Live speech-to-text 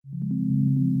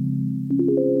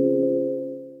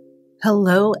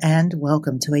Hello and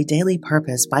welcome to a Daily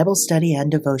Purpose Bible Study and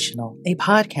Devotional, a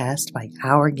podcast by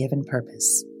Our Given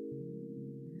Purpose.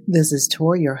 This is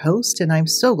Tor, your host, and I'm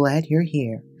so glad you're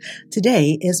here.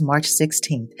 Today is March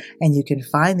 16th, and you can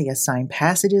find the assigned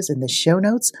passages in the show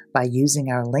notes by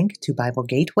using our link to Bible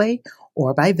Gateway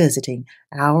or by visiting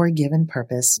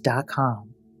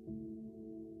ourgivenpurpose.com.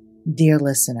 Dear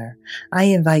listener, I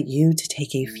invite you to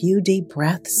take a few deep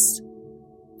breaths.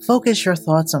 Focus your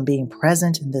thoughts on being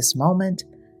present in this moment,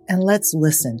 and let's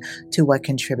listen to what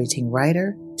contributing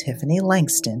writer Tiffany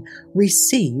Langston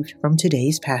received from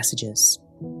today's passages.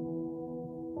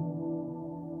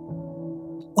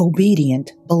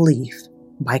 Obedient Belief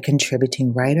by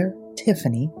contributing writer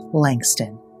Tiffany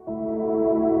Langston.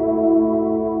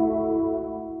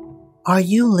 Are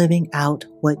you living out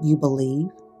what you believe?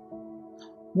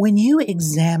 When you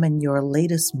examine your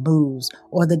latest moves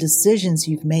or the decisions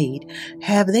you've made,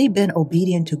 have they been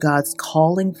obedient to God's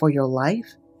calling for your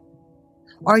life?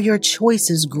 Are your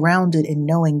choices grounded in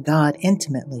knowing God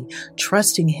intimately,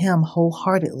 trusting Him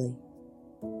wholeheartedly?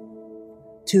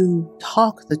 To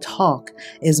talk the talk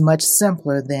is much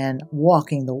simpler than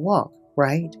walking the walk,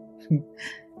 right?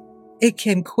 It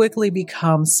can quickly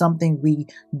become something we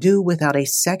do without a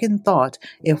second thought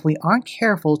if we aren't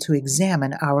careful to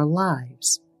examine our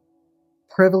lives.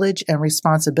 Privilege and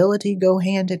responsibility go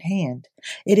hand in hand.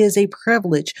 It is a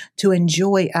privilege to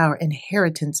enjoy our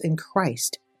inheritance in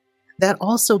Christ. That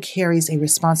also carries a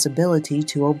responsibility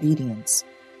to obedience.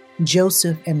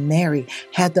 Joseph and Mary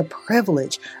had the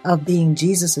privilege of being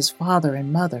Jesus' father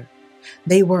and mother.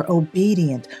 They were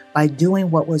obedient by doing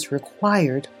what was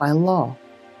required by law.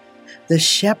 The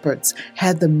shepherds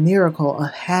had the miracle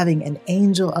of having an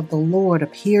angel of the Lord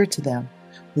appear to them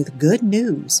with good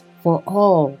news for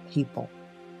all people.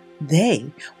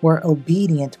 They were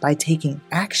obedient by taking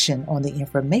action on the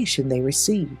information they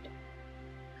received.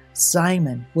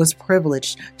 Simon was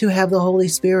privileged to have the Holy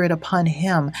Spirit upon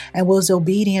him and was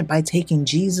obedient by taking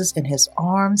Jesus in his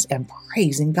arms and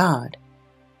praising God.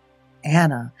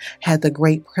 Anna had the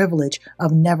great privilege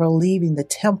of never leaving the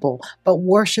temple but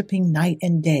worshiping night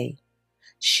and day.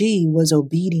 She was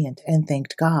obedient and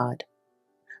thanked God,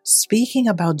 speaking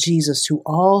about Jesus to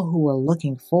all who were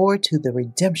looking forward to the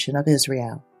redemption of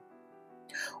Israel.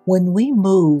 When we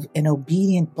move in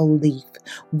obedient belief,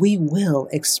 we will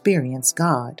experience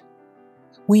God.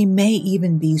 We may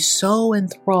even be so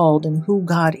enthralled in who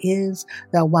God is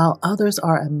that while others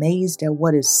are amazed at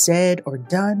what is said or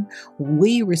done,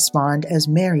 we respond as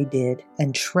Mary did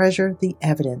and treasure the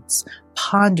evidence,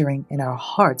 pondering in our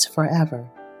hearts forever.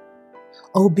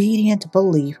 Obedient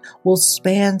belief will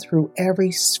span through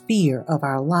every sphere of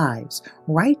our lives,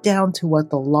 right down to what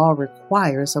the law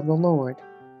requires of the Lord.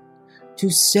 To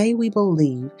say we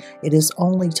believe, it is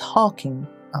only talking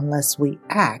unless we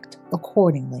act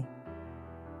accordingly.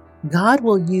 God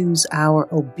will use our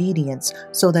obedience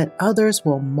so that others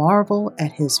will marvel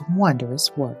at His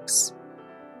wondrous works.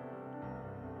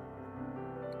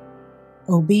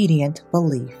 Obedient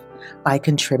Belief by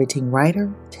contributing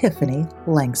writer Tiffany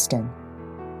Langston.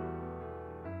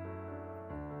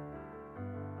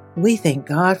 We thank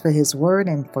God for His word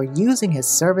and for using His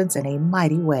servants in a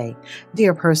mighty way.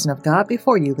 Dear person of God,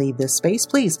 before you leave this space,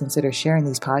 please consider sharing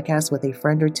these podcasts with a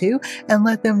friend or two and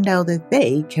let them know that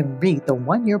they can read the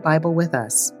 1 Year Bible with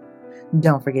us.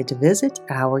 Don't forget to visit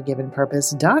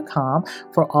ourgivenpurpose.com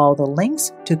for all the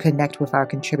links to connect with our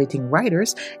contributing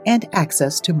writers and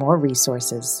access to more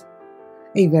resources.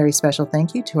 A very special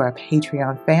thank you to our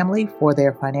Patreon family for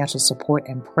their financial support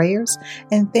and prayers,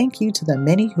 and thank you to the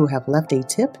many who have left a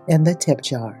tip in the tip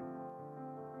jar.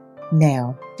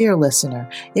 Now, dear listener,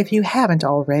 if you haven't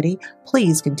already,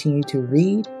 please continue to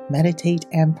read, meditate,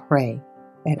 and pray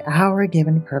at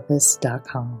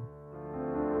ourgivenpurpose.com.